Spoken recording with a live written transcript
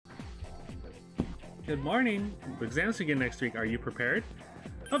Good morning. Exams begin next week. Are you prepared?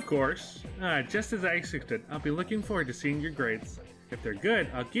 Of course. Just as I expected. I'll be looking forward to seeing your grades. If they're good,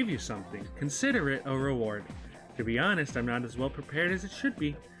 I'll give you something. Consider it a reward. To be honest, I'm not as well prepared as it should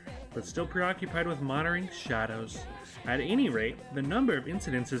be, but still preoccupied with monitoring shadows. At any rate, the number of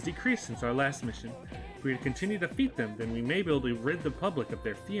incidents has decreased since our last mission. If we continue to defeat them, then we may be able to rid the public of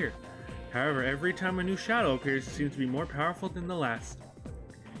their fear. However, every time a new shadow appears, it seems to be more powerful than the last.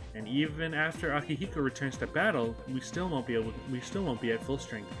 And even after Akihiko returns to battle, we still won't be at full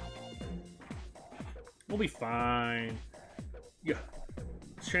strength. We'll be fine. Yeah.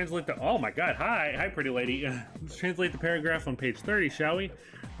 Let's translate the. Oh my God! Hi, pretty lady. Let's translate the paragraph on page 30, shall we?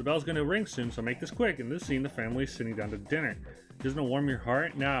 The bell's gonna ring soon, so make this quick. In this scene, the family is sitting down to dinner. Doesn't it warm your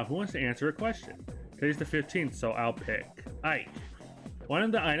heart? Now, who wants to answer a question? Today's the 15th, so I'll pick Ike. One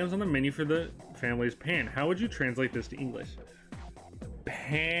of the items on the menu for the family is pan. How would you translate this to English?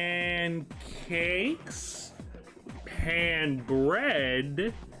 Pancakes, pan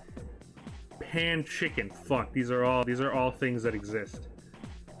bread, pan chicken. Fuck, these are all things that exist.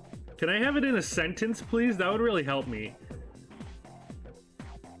 Can I have it in a sentence, please? That would really help me.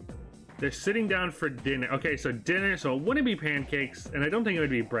 They're sitting down for dinner. Okay, so dinner, so it wouldn't be pancakes, and I don't think it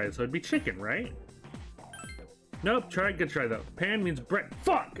would be bread, so it'd be chicken, right? Nope, good try though. Pan means bread.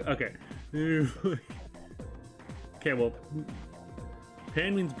 Fuck! Okay. Okay, well,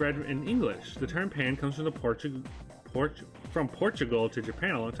 pan means bread in English. The term pan comes from from Portugal to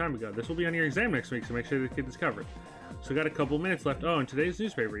Japan a long time ago. This will be on your exam next week, so make sure the kid is covered. So got a couple minutes left. Oh, in today's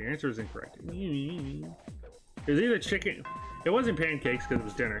newspaper, your answer is incorrect. It was either chicken. It wasn't pancakes because it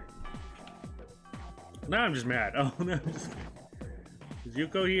was dinner. Now I'm just mad. Oh, no, I'm just kidding. Is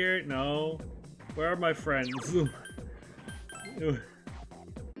Yuko here? No. Where are my friends?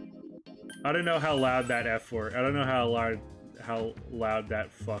 I don't know how loud that F word. I don't know how loud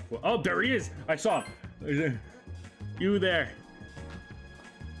that fuck was. Oh, there he is! I saw him. You there?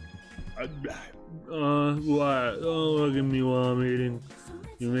 What? Oh, look at me while I'm eating.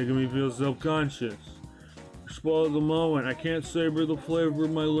 You're making me feel self-conscious. Spoil the moment. I can't savor the flavor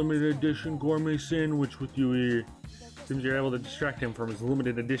of my limited edition gourmet sandwich with you here. Seems you're able to distract him from his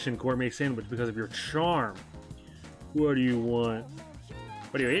limited edition gourmet sandwich because of your charm. What do you want?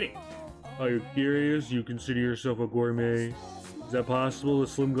 What are you eating? Are you curious? You consider yourself a gourmet? Is that possible? A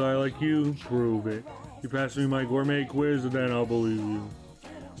slim guy like you? Prove it. You pass me my gourmet quiz and then I'll believe you.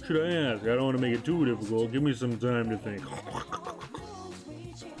 Should I ask? I don't want to make it too difficult. Give me some time to think.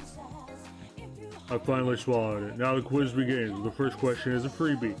 I finally swallowed it. Now the quiz begins. The first question is a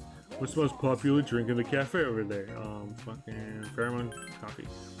freebie. What's the most popular drink in the cafe over there? Fucking Fairmont coffee.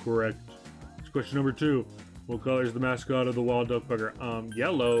 Correct. Question number 2. What color is the mascot of the Wild Duck Bugger?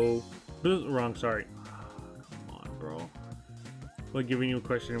 Yellow. Wrong, sorry. Come on, bro. I'm giving you a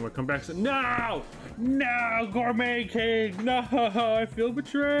question and we'll come back. No! No! Gourmet cake! No! I feel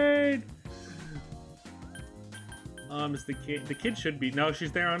betrayed! Is the kid... The kid should be... No,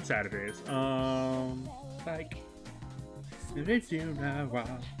 she's there on Saturdays. Like...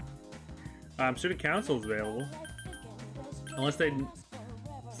 Student council is available. Unless they...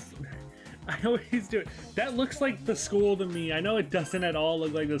 I always do it. That looks like the school to me. I know it doesn't at all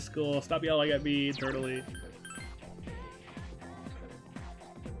look like the school. Stop yelling at me, Turtley.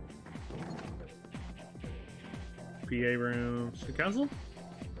 PA room. Student council?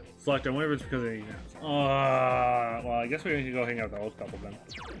 Select. I wonder if it's because of anything else. Well, I guess we need to go hang out with the old couple then.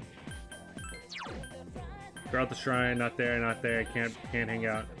 Throughout the shrine. Not there. Not there. Can't hang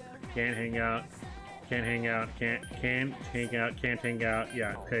out. Can't hang out. Can't hang out. Can't hang out. Can't hang out.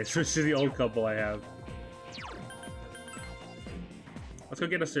 Yeah. Okay. Switch to the old couple I have. Let's go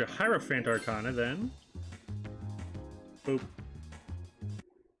get us to Hierophant Arcana then. Boop.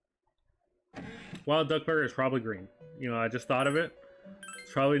 Wild Duck Burger is probably green. You know, I just thought of it.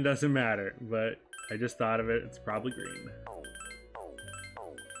 It probably doesn't matter, but I just thought of it. It's probably green.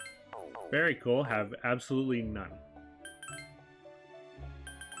 Very cool. Have absolutely none.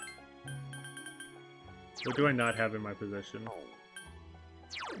 What do I not have in my possession?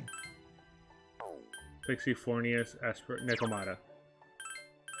 Pixie, Fornius, Esper, Necomata.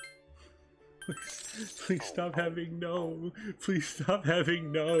 Please stop having no. Please stop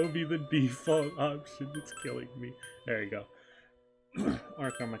having no be the default option. It's killing me. There you go.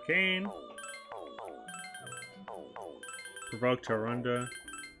 Arkham Arcane. Provoke Tarunda.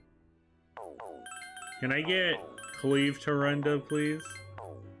 Can I get Cleave Tarunda, please?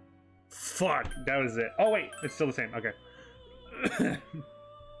 Fuck, that was it. Oh wait, it's still the same. Okay.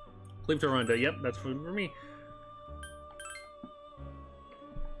 Cleave Tarunda. Yep, that's for me.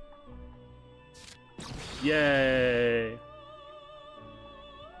 Yay!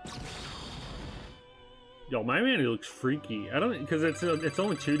 Yo, my man, he looks freaky. I don't, because it's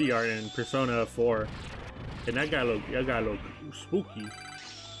only 2D art in Persona 4, and that guy look spooky.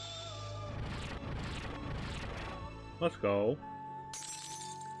 Let's go.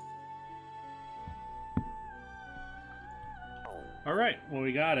 All right, well,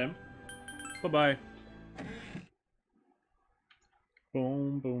 we got him. Bye bye.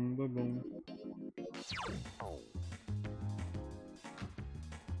 Boom, boom, boom, boom.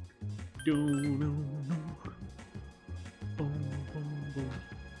 Do no no. Boom, boom, boom.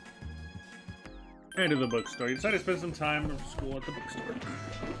 End of the bookstore. You decided to spend some time from school at the bookstore.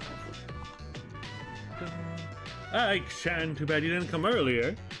 Ike-chan, too bad you didn't come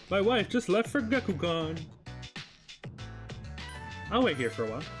earlier. My wife just left for Gekkoukan. I'll wait here for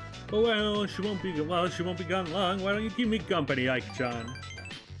a while. Oh, well, she won't be gone long. Why don't you keep me company, Ike-chan?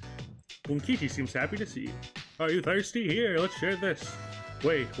 Bunkichi seems happy to see you. Are you thirsty? Here, let's share this.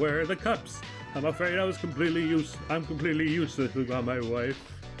 Wait, where are the cups? I'm afraid I'm completely useless without my wife.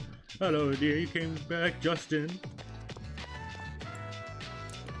 Hello, dear. You came back, Justin.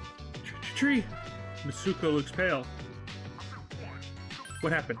 Tree. Mitsuko looks pale.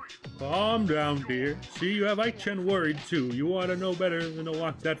 What happened? Calm down, dear. See, you have Ike-chan worried too. You ought to know better than to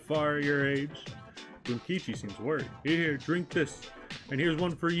walk that far at your age. Bunkichi seems worried. Here, drink this. And here's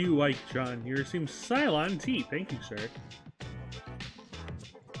one for you, Ike-chan. Here seems Ceylon tea. Thank you, sir.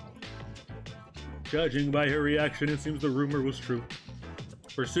 Judging by her reaction, it seems the rumor was true.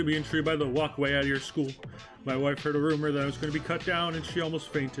 Persimmon tree by the walkway out of your school. My wife heard a rumor that I was going to be cut down and she almost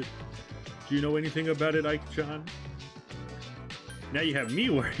fainted. Do you know anything about it, Ike-chan? Now you have me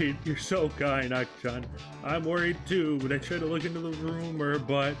worried. You're so kind, Ike-chan. I'm worried too, but I tried to look into the rumor,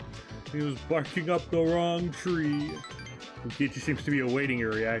 but he was barking up the wrong tree. Bunkichi seems to be awaiting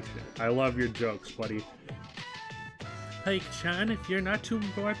your reaction. I love your jokes, buddy. Ike-chan, if you're not too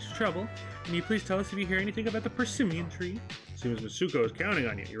much trouble, can you please tell us if you hear anything about the persimmon tree? Seems Mitsuko is counting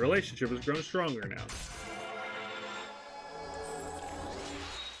on you. Your relationship has grown stronger now.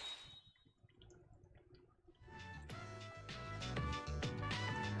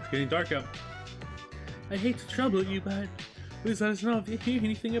 It's getting dark out. I hate to trouble you, but please let us know if you hear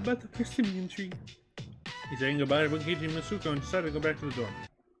anything about the persimmon tree. He's saying goodbye to Bunkichi and Mitsuko and decided to go back to the dorm.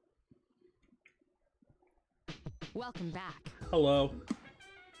 Welcome back. Hello.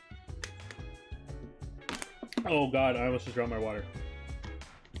 Oh god, I almost just dropped my water.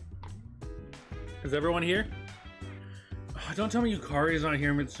 Is everyone here? Oh, don't tell me Yukari's not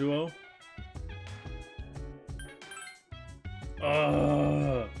here, Mitsuo.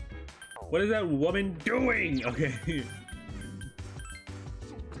 What is that woman doing? Okay.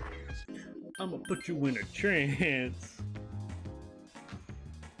 I'm gonna put you in a trance.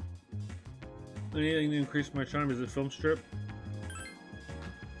 Anything to increase my charm? Is it film strip?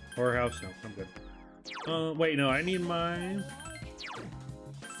 Horror house? No, I'm good. Wait, no, I need my...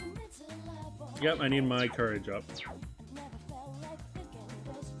 Yep, I need my courage up.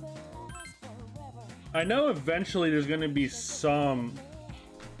 I know eventually there's gonna be some...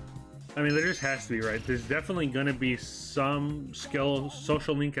 I mean, there just has to be, right? There's definitely gonna be some skill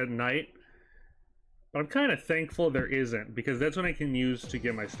social link at night. But I'm kind of thankful there isn't, because that's what I can use to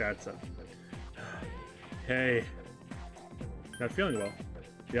get my stats up. Hey. Not feeling well.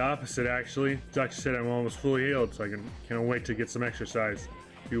 The opposite, actually. Doctor said I'm almost fully healed, so I can't wait to get some exercise.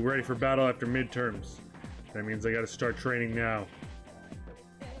 Be ready for battle after midterms. That means I gotta start training now.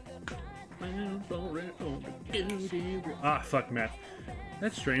 Ah, fuck math.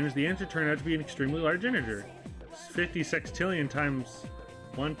 That's strange. The answer turned out to be an extremely large integer. 50 sextillion times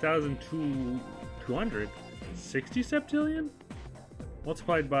 1,200. 60 septillion?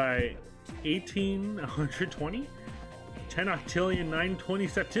 Multiplied by 1,820? 10 octillion, 920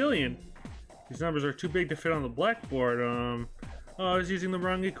 septillion. These numbers are too big to fit on the blackboard. Oh, I was using the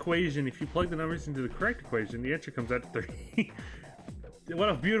wrong equation. If you plug the numbers into the correct equation, the answer comes out to 3. What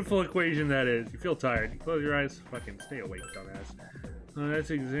a beautiful equation that is. You feel tired. You close your eyes. Fucking stay awake, dumbass. That's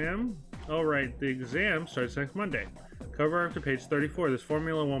exam. Alright, the exam starts next Monday. Cover up to page 34. This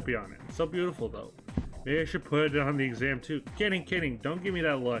formula won't be on it. It's so beautiful, though. Maybe I should put it on the exam, too. Kidding. Don't give me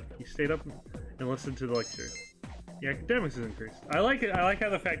that look. You stayed up and listened to the lecture. The academics is increased. I like it. I like how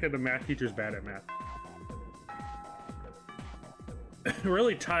the fact that the math teacher's bad at math.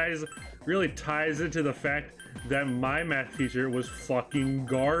 really ties into the fact that my math teacher was fucking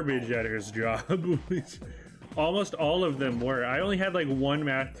garbage at his job. Almost all of them were. I only had like one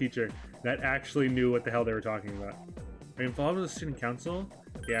math teacher that actually knew what the hell they were talking about. Are you involved with the student council?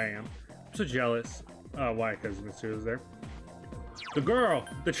 Yeah, I am. I'm so jealous. Why? Because Mr. was there. The girl!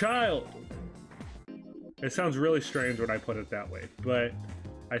 The child! It sounds really strange when I put it that way, but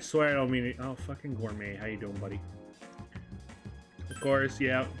I swear I don't mean it. Oh, fucking gourmet. How you doing, buddy? Of course,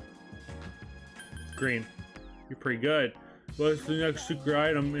 yeah. Green. You're pretty good. What's the next secret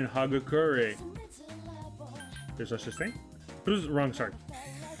item in Hagakure? There's such a thing? Who's wrong? Sorry.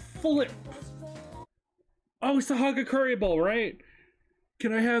 Flip. Oh, it's the Hagakure bowl, right?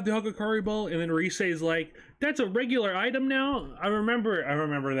 Can I have the Hagakure bowl? And then Risei's like, that's a regular item now? I remember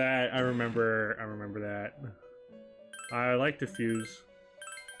that. I remember that. I like to fuse.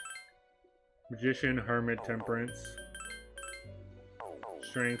 Magician, Hermit, Temperance.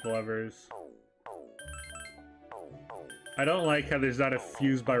 Strength, Lovers. I don't like how there's not a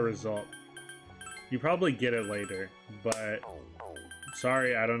fuse by result. You probably get it later, but...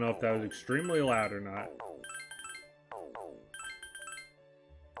 Sorry, I don't know if that was extremely loud or not.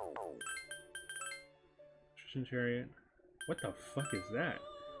 Magician Chariot. What the fuck is that?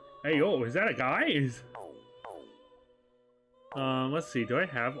 Hey, yo, is that a guy? Let's see. Do I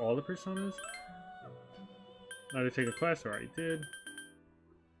have all the personas? Now to take a quest. I already did.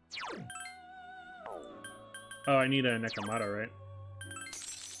 Oh, I need a Nekomato, right?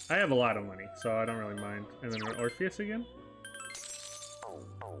 I have a lot of money, so I don't really mind. And then Orpheus again?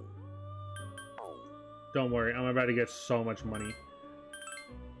 Don't worry, I'm about to get so much money.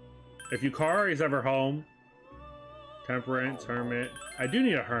 If Yukari is ever home, Temperance, Hermit. I do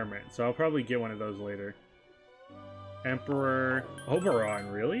need a Hermit, so I'll probably get one of those later. Emperor,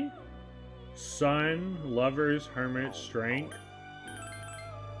 Oberon, really? Sun, Lovers, Hermit, Strength.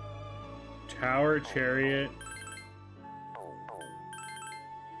 Tower, Chariot.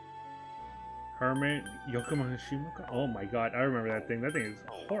 Hermit, Yokomo Hashimoto. Oh my god, I remember that thing. That thing is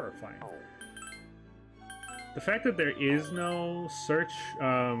horrifying. The fact that there is no search,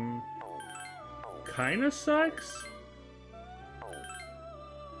 kinda sucks.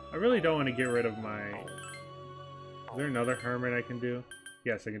 I really don't want to get rid of my... Is there another Hermit I can do?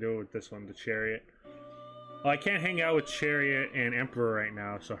 Yes, I can do it with this one, the Chariot. Oh, I can't hang out with Chariot and Emperor right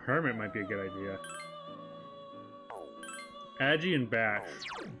now, so Hermit might be a good idea. Agi and Bash.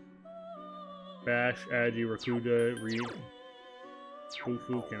 Bash, Agi, Rakuda, Reed.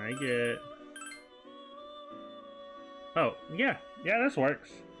 Fufu, can I get... Oh, yeah. Yeah, this works.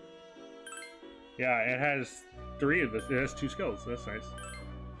 Yeah, it has 3 of this. It has 2 skills. That's nice.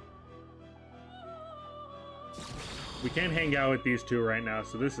 We can't hang out with these 2 right now,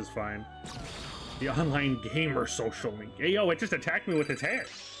 so this is fine. The online gamer social link. Hey, yo, it just attacked me with its hair.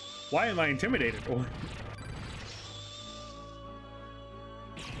 Why am I intimidated?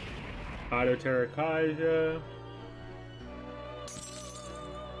 Auto Terrakaja.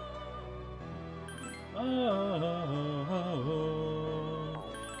 Oh.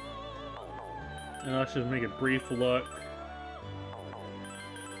 And let's just make a brief look.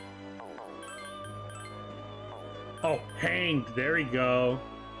 Oh, hanged. There we go.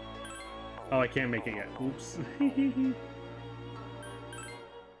 Oh, I can't make it yet. Oops. Do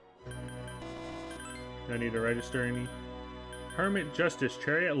I need to register any? Hermit, Justice,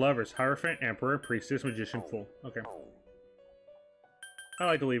 Chariot, Lovers, Hierophant, Emperor, Priestess, Magician, Fool. Okay. I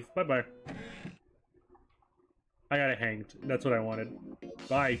like to leave. Bye-bye. I got it hanged. That's what I wanted.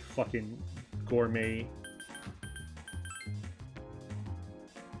 Bye, fucking gourmet.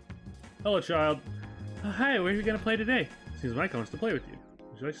 Hello, child. Hi, what are you gonna play today? Seems Micah wants to play with you.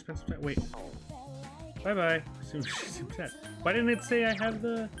 Would you like to spend some time? Wait. Bye-bye. Seems sad. Why didn't it say I have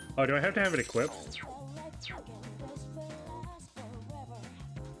the... Oh, do I have to have it equipped?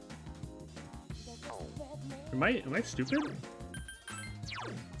 Am I stupid?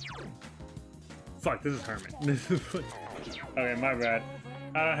 Fuck, this is Hermit. Okay, my bad.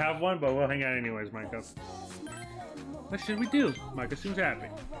 I don't have one, but we'll hang out anyways, Micah. What should we do? Micah seems happy.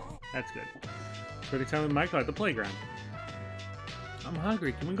 That's good. Spending time with Michael at the playground. I'm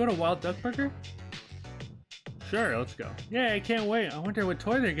hungry. Can we go to Wild Duck Burger? Sure, let's go. Yeah, I can't wait. I wonder what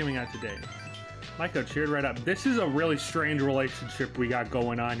toy they're giving out today. Michael cheered right up. This is a really strange relationship we got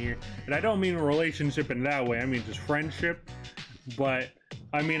going on here. And I don't mean a relationship in that way. I mean just friendship. But,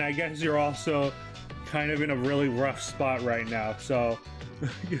 I mean, I guess you're also kind of in a really rough spot right now. So,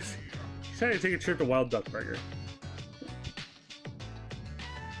 you decided to take a trip to Wild Duck Burger.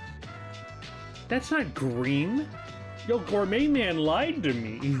 That's not green. Yo, Gourmet Man lied to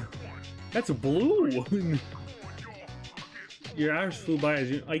me. That's blue. Your hours flew by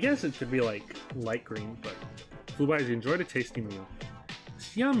as you... I guess it could be like light green, but flew by as you enjoyed a tasty meal.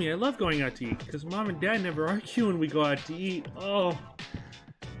 It's yummy. I love going out to eat because Mom and Dad never argue when we go out to eat. Oh.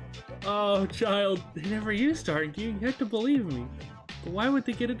 Oh, child. They never used to argue. You have to believe me. But why would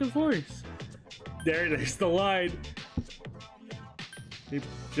they get a divorce? There's the line. They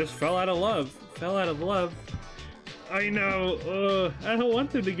just fell out of love. Fell out of love. I know. I don't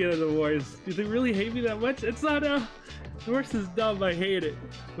want them to get an awards. Do they really hate me that much? It's not the worst is dumb. I hate it.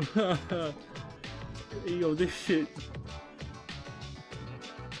 Yo, this shit.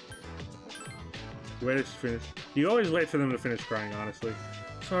 Wait, it's finished. You always wait for them to finish crying, honestly.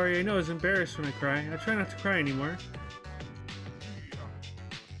 Sorry, I know I was embarrassed when I cry. I try not to cry anymore.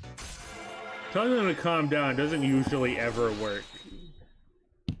 Telling them to calm down doesn't usually ever work.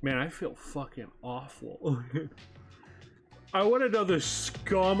 Man, I feel fucking awful. I want to know the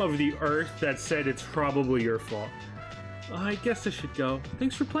scum of the earth that said it's probably your fault. I guess I should go.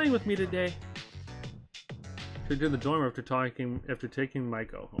 Thanks for playing with me today. Should do the dorm after taking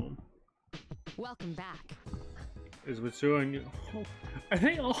Maiko home. Welcome back. Is Mitsuo and you? Oh, are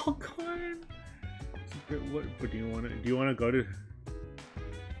they all gone? What do you want to go to?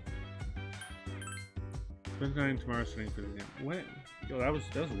 Spend time tomorrow studying for the exam. What? Yo, that was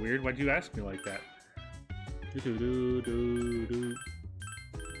weird. Why'd you ask me like that? It's a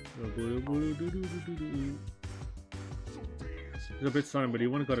bit sun, but do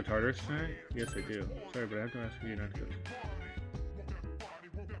you want to go to Tartarus tonight? Yes, I do. Sorry, but I have to ask you not to go.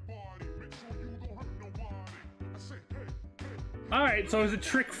 Alright, so it's a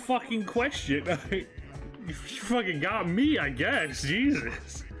trick fucking question. You fucking got me, I guess.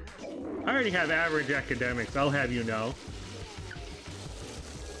 Jesus. I already have average academics, I'll have you know.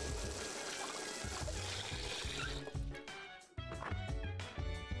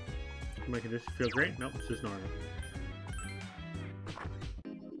 My condition feel great? Nope, it's just normal.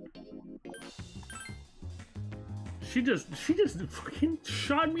 She just fucking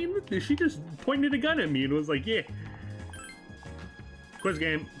shot me in the... She just pointed a gun at me and was like, yeah. Quiz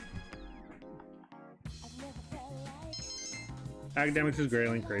game. Academics is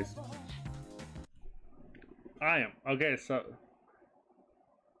grailing crazy. I am. Okay, so...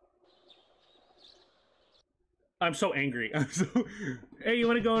 I'm so angry. I'm so... Hey, you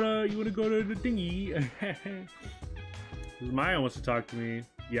wanna go to the thingy? Maya wants to talk to me.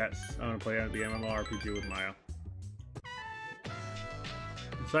 Yes, I wanna play the MMORPG with Maya.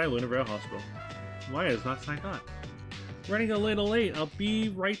 Inside Lunavale Hospital. Maya is not signed on. Running a little late. I'll be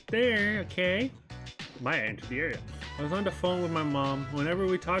right there, okay? Maya entered the area. I was on the phone with my mom. Whenever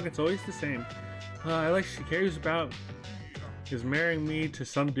we talk, it's always the same. I like she cares about is marrying me to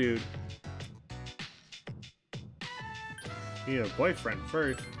some dude. Need a boyfriend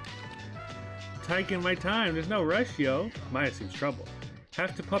first. Taking my time. There's no rush, yo. Maya seems trouble.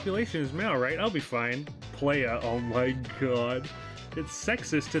 Half the population is male, right? I'll be fine. Playa. Oh my god. It's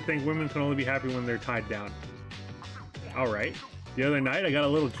sexist to think women can only be happy when they're tied down. Alright. The other night I got a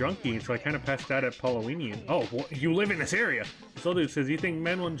little drunky, so I kind of passed out at Halloween. Oh, well, you live in this area. This old dude says, you think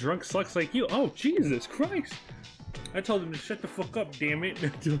men want drunk sluts like you? Oh, Jesus Christ. I told him to shut the fuck up, damn it.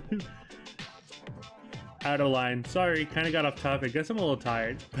 Out of line. Sorry, kind of got off topic. Guess I'm a little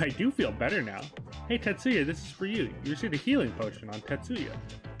tired, but I do feel better now. Hey, Tetsuya, this is for you. You received a healing potion on Tetsuya.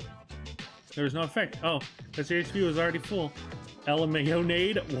 There was no effect. Oh, Tetsuya HP was already full.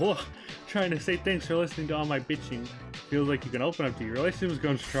 LMAO-nade? Whoa. Trying to say thanks for listening to all my bitching. Feels like you can open up to your relationship is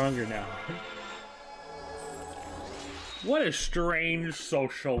going stronger now. What a strange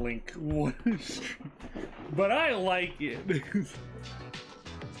social link. What a but I like it. The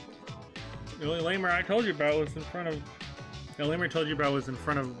only lamer I told you about was in front of... The lamer I told you about was in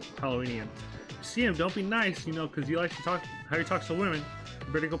front of Halloweenian. See him, don't be nice, you know, because you like to talk how he talks to women.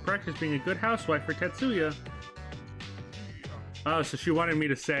 You better go practice being a good housewife for Tetsuya. Oh, so she wanted me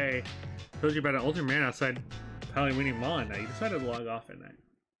to say, told you about an older man outside Halloweenian Mall at night. You decided to log off at night.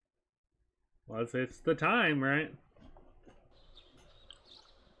 Well, it's the time, right?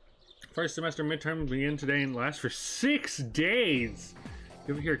 First semester midterm begin today and last for 6 days.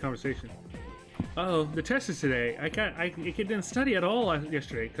 You ever hear a conversation? Oh, the test is today. I didn't study at all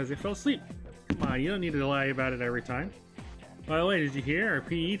yesterday because I fell asleep. Come on, you don't need to lie about it every time. By the way, did you hear? Our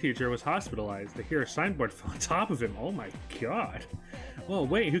PE teacher was hospitalized. I hear a signboard fell on top of him. Oh my god. Whoa,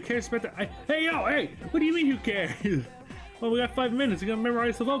 wait, who cares about that? Hey, yo, hey! What do you mean who cares? Well, we got 5 minutes. We're gonna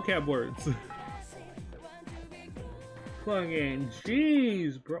memorize the vocab words. Fucking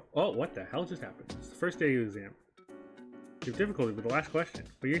jeez, bro. Oh, what the hell just happened? It's the first day of the exam. You have difficulty with the last question,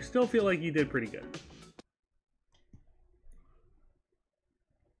 but you still feel like you did pretty good.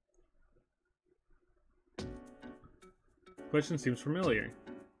 Question seems familiar.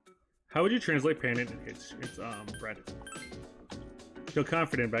 How would you translate pan into it's bread? Feel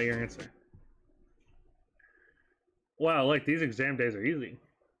confident about your answer. Wow, like these exam days are easy.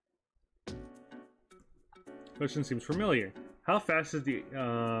 Question seems familiar. How fast is the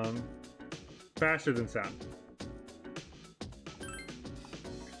faster than sound?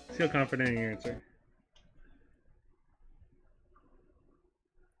 Feel confident in your answer.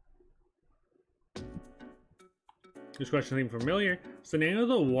 This question seems familiar. It's the name of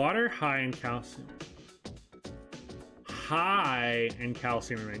the water high in calcium. High in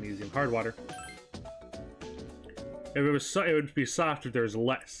calcium and magnesium. Hard water. If it was, it would be soft if there was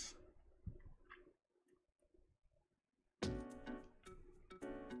less.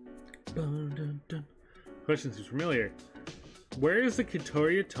 Dun, dun, dun. Question seems familiar. Where is the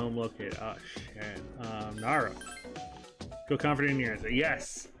Kitoria tome located? Oh shit. Nara. Feel confident in your answer.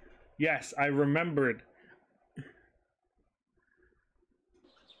 Yes. Yes, I remembered.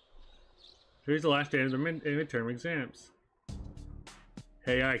 Today's the last day of the midterm exams.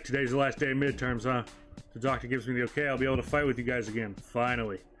 Hey Ike, today's the last day of midterms, huh? The doctor gives me the okay, I'll be able to fight with you guys again.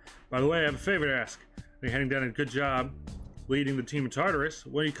 Finally. By the way, I have a favor to ask. You're heading down a good job leading the team of Tartarus.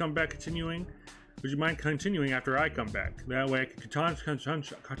 When you come back continuing, would you mind continuing after I come back? That way I could concentrate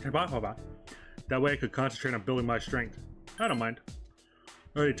on building my strength. I don't mind.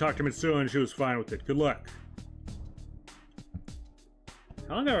 I already talked to Mitsuo and she was fine with it. Good luck.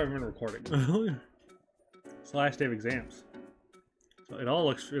 How long have I been recording? It's the last day of exams. So it all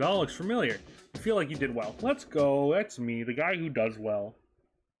looks familiar. I feel like you did well. Let's go. That's me, the guy who does well.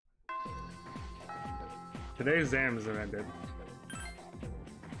 Today's exams have ended.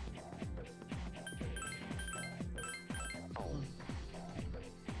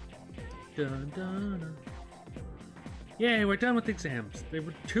 Dun, dun, dun. Yay, we're done with exams. They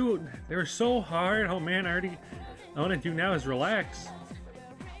were so hard. Oh man, all I want to do now is relax.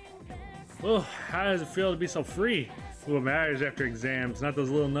 Oh, how does it feel to be so free? What matters after exams, not those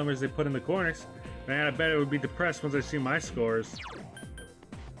little numbers they put in the corners. Man, I bet it would be depressed once I see my scores.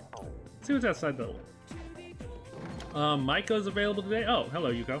 Let's see what's outside though. Maiko's available today. Oh,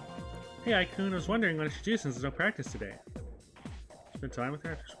 hello, Yuko. Hey, Aikun, I was wondering what I should do since there's no practice today. Spend time with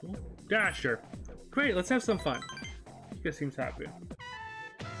her after school? Yeah, sure. Great, let's have some fun. Yuko seems happy.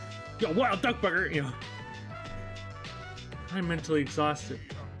 Yo, wild duck bugger! You know. I'm mentally exhausted.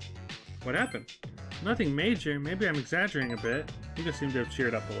 What happened? Nothing major. Maybe I'm exaggerating a bit. Yuko seemed to have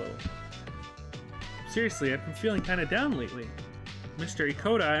cheered up a little. Seriously, I've been feeling kind of down lately. Mr.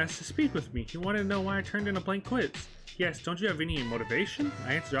 Ikoda asked to speak with me. He wanted to know why I turned in a blank quiz. Yes, don't you have any motivation?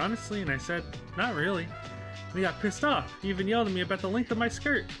 I answered honestly and I said, not really. And he got pissed off. He even yelled at me about the length of my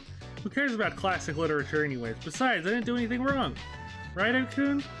skirt. Who cares about classic literature anyways? Besides, I didn't do anything wrong. Right,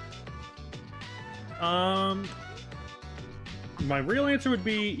 Akun? My real answer would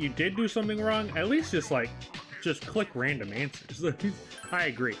be you did do something wrong. At least just click random answers. I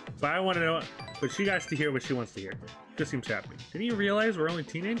agree, but I want to know. But she has to hear what she wants to hear. Just seems happy. Didn't you realize we're only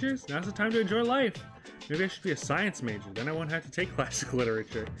teenagers? Now's the time to enjoy life. Maybe I should be a science major. Then I won't have to take classic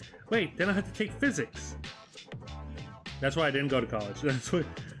literature. Wait, then I'll have to take physics. That's why I didn't go to college. That's what.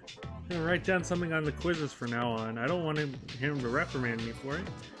 I'm gonna write down something on the quizzes from now on. I don't want him to reprimand me for it.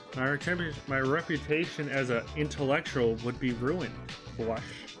 My reputation as an intellectual would be ruined. Blush.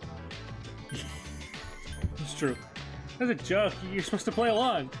 It's true. That's a joke. You're supposed to play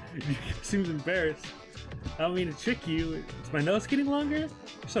along. You seems embarrassed. I don't mean to trick you. Is my nose getting longer? You're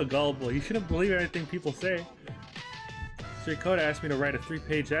so gullible. You shouldn't believe everything people say. Sir Koda asked me to write a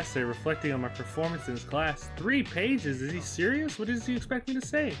 3-page essay reflecting on my performance in his class. 3 pages? Is he serious? What does he expect me to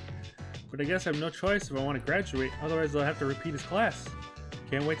say? But I guess I have no choice if I want to graduate. Otherwise, I'll have to repeat his class.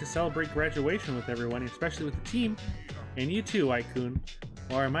 Can't wait to celebrate graduation with everyone, especially with the team. And you too, Aikun.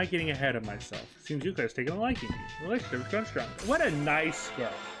 Or am I getting ahead of myself? Seems you guys taking a liking to me. Relationship's gone strong. What a nice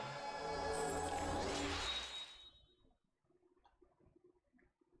girl.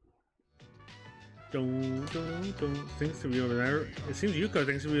 Thinks to be over there. It seems Yuko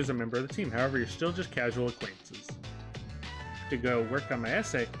thinks of you as a member of the team. However, you're still just casual acquaintances. To go work on my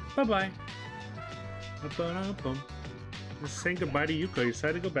essay. Bye-bye. Just saying goodbye to Yuko, you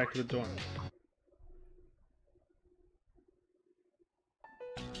decided to go back to the dorm.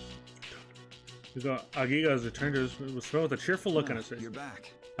 Agiga's return was filled with a cheerful look on his face. You're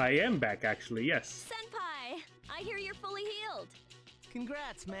back. I am back, actually, yes. Senpai, I hear you're fully healed.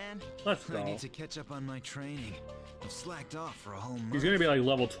 Congrats, man. Let's go. I need to catch up on my training. I've slacked off for a whole month. He's gonna be like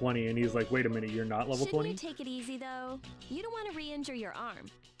level 20, and he's like, wait a minute, you're not level 20? Shouldn't you take it easy, though? You don't want to re-injure your arm.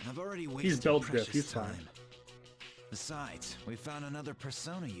 I've already wasted He's built precious diff, he's time. fine. Besides, we found another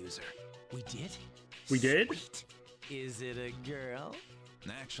Persona user. We did? We did? Sweet. Is it a girl?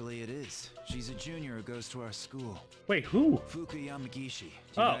 Actually, it is. She's a junior who goes to our school. Wait, who? Fuka Yamagishi. Do you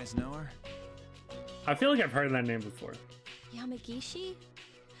Oh. guys know her? I feel like I've heard that name before. Yamagishi?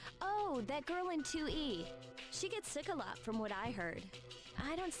 Oh, that girl in 2E. She gets sick a lot from what I heard.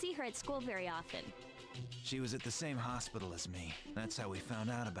 I don't see her at school very often. She was at the same hospital as me. That's how we found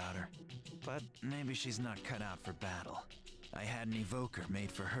out about her. But maybe she's not cut out for battle. I had an evoker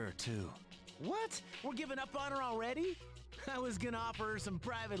made for her, too. What? We're giving up on her already? I was gonna offer her some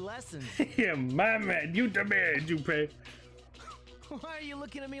private lessons. Yeah, my man, you the man, you pay. Why are you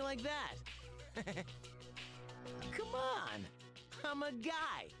looking at me like that? Come on, I'm a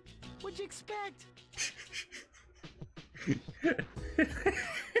guy. What'd you expect?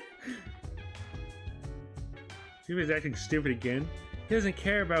 He was acting stupid again. He doesn't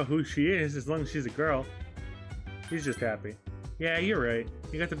care about who she is as long as she's a girl. He's just happy. Yeah, you're right.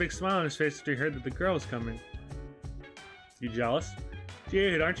 He got the big smile on his face after he heard that the girl was coming. You jealous?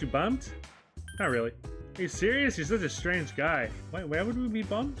 Dude, aren't you bummed? Not really. Are you serious? You're such a strange guy. Why would we be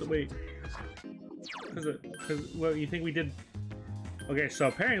bummed? Wait. Because what, you think we did? Okay, so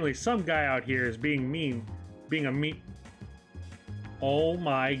apparently some guy out here is being mean. Being a mean... Oh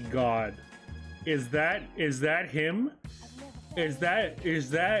my god. Is that him? Is that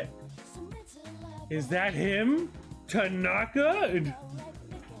him? Tanaka?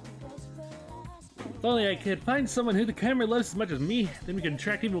 If only I could find someone who the camera loves as much as me, then we can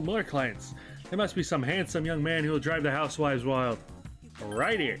attract even more clients. There must be some handsome young man who will drive the housewives wild.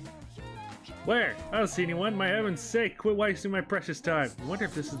 Right here. Where? I don't see anyone. My heaven's sake, quit wasting my precious time. I wonder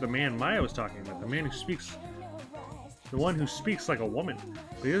if this is the man Maya was talking about. The man who speaks... The one who speaks like a woman.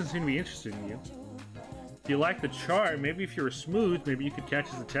 But he doesn't seem to be interested in you. If you like the chart, maybe if you were smooth, maybe you could catch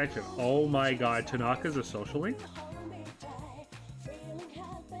his attention. Oh my god, Tanaka's a social link?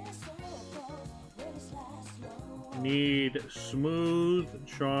 Need smooth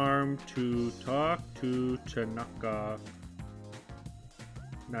charm to talk to Tanaka.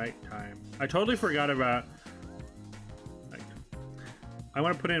 Nighttime. I totally forgot about nighttime. I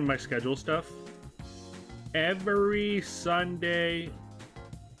want to put in my schedule stuff. Every Sunday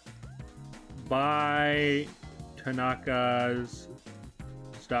buy Tanaka's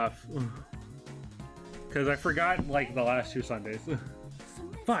stuff. Because I forgot like the last 2 Sundays.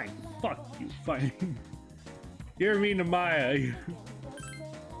 Fine. Fuck you. Fine. You're mean to Maya.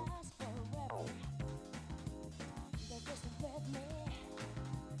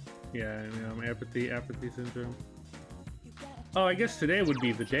 Yeah, apathy syndrome. Oh, I guess today would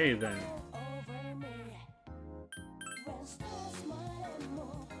be the day then.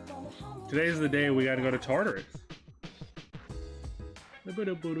 Today's the day we gotta go to Tartarus. We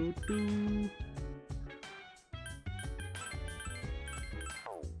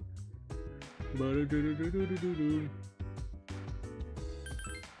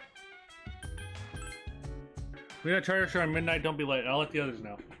got Tartarus around midnight, don't be late. I'll let the others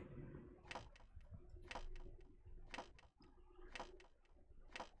know.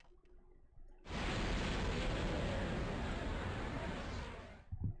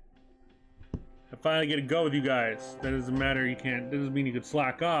 I finally get to go with you guys. That doesn't matter, you can't, that doesn't mean you could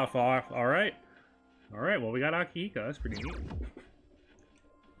slack off. Alright. Alright, well we got Akihiko, that's pretty neat.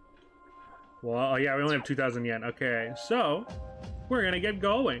 Well, oh yeah, we only have 2,000 yen. Okay, so we're gonna get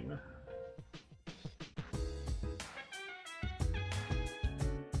going.